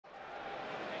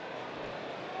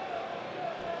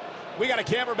We got a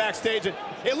camera backstage, and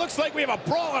it looks like we have a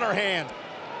brawl on our hand.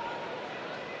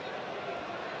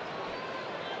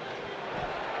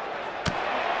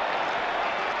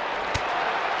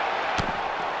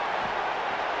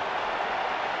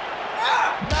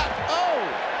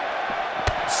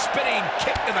 Spinning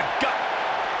kick to the gut.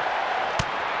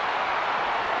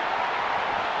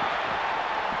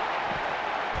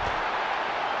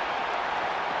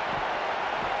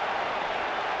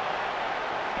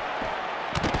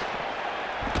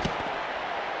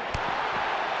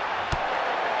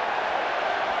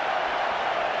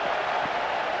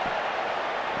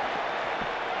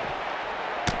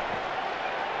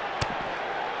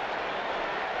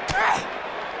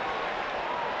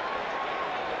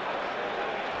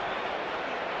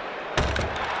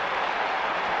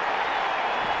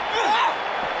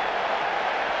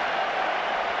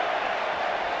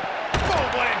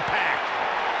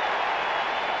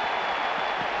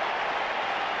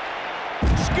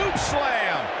 Scoop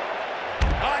slam.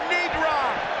 A knee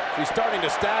drop. She's starting to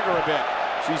stagger a bit.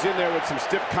 She's in there with some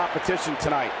stiff competition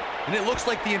tonight. And it looks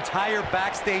like the entire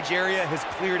backstage area has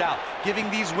cleared out,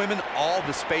 giving these women all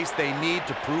the space they need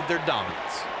to prove their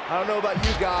dominance. I don't know about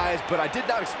you guys, but I did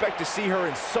not expect to see her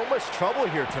in so much trouble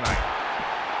here tonight.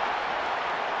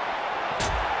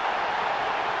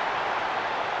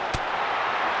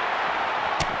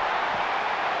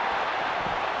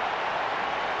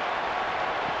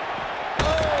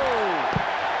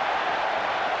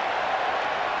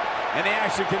 And the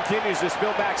action continues to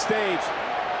spill backstage.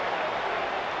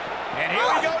 And here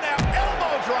we go now,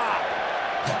 elbow drop.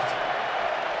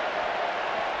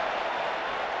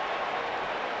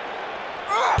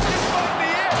 This might be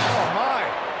it. Oh, my.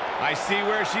 I see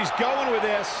where she's going with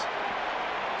this.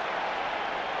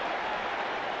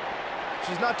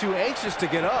 She's not too anxious to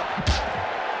get up.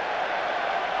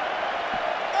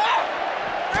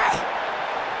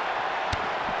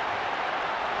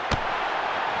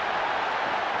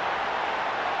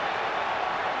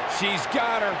 She's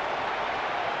got her.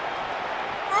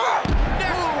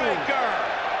 Neckbreaker.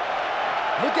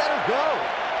 Look at her go.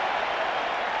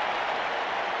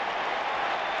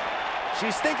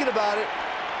 She's thinking about it.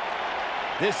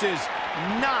 This is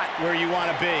not where you want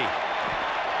to be.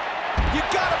 You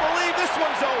gotta believe this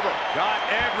one's over. Got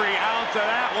every ounce of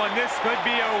that one. This could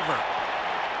be over.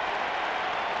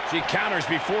 She counters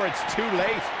before it's too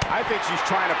late. I think she's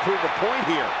trying to prove a point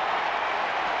here.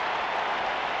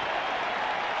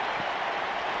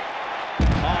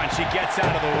 She gets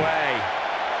out of the way.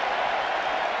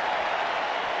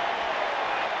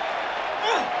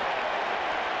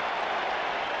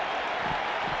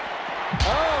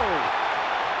 Oh!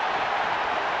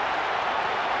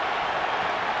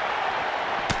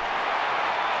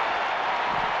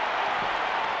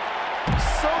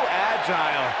 So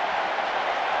agile.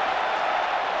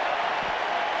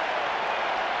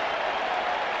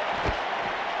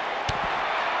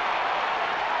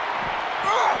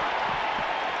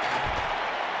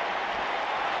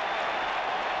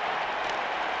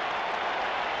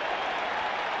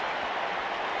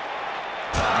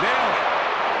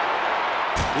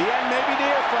 The end may be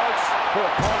near, folks. Her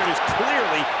opponent is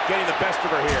clearly getting the best of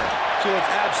her here. She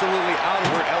looks absolutely out of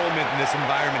her element in this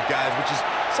environment, guys, which is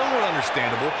somewhat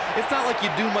understandable. It's not like you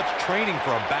do much training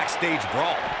for a backstage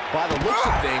brawl. By the looks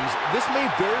of things, this may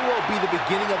very well be the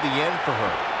beginning of the end for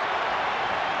her.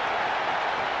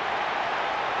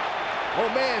 Oh,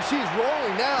 man, she's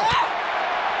rolling now.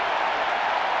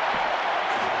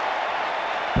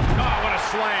 Oh, what a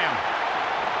slam.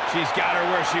 She's got her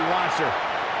where she wants her.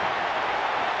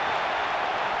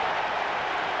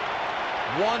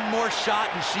 One more shot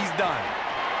and she's done.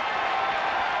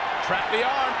 Trap the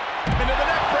arm into the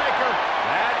neck breaker.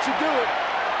 That's